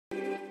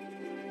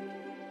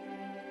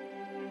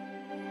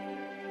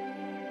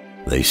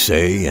They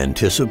say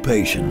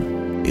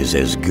anticipation is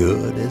as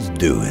good as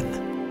doing.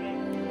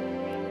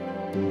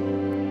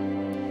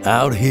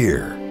 Out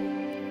here,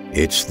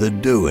 it's the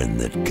doing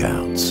that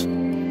counts.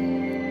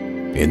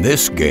 In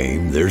this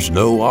game, there's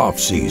no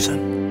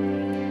off-season.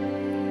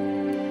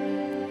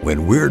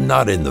 When we're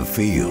not in the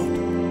field,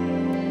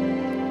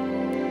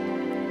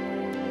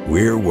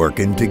 we're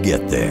working to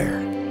get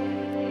there.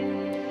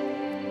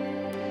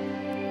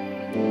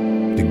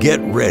 To get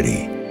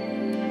ready,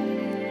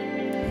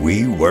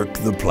 we work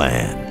the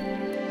plan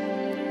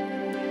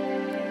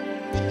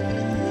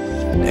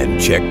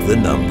and check the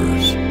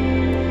numbers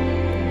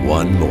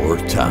one more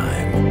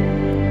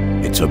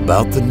time. It's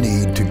about the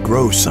need to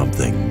grow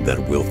something that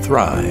will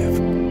thrive,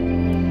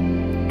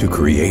 to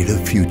create a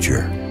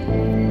future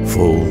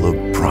full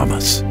of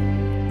promise.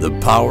 The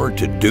power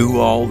to do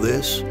all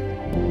this,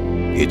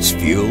 it's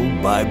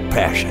fueled by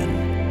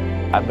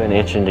passion. I've been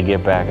itching to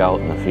get back out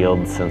in the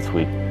field since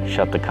we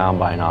shut the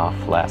combine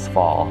off last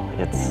fall.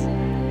 It's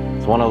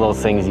one of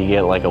those things you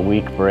get like a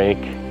week break,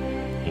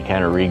 you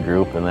kind of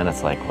regroup, and then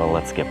it's like, well,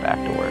 let's get back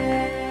to work.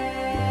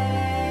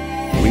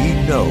 We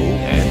know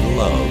and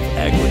love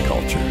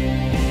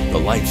agriculture, the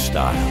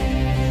lifestyle,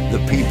 the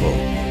people.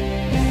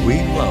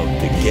 We love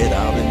to get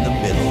out in the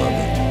middle of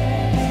it.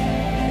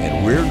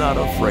 And we're not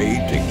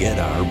afraid to get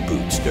our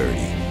boots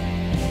dirty.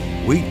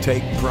 We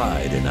take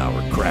pride in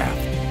our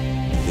craft,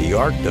 the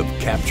art of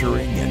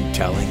capturing and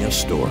telling a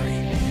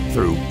story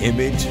through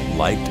image,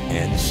 light,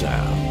 and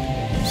sound.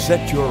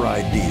 Set your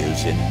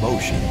ideas in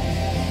motion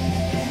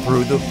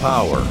through the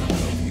power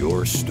of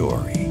your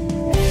story.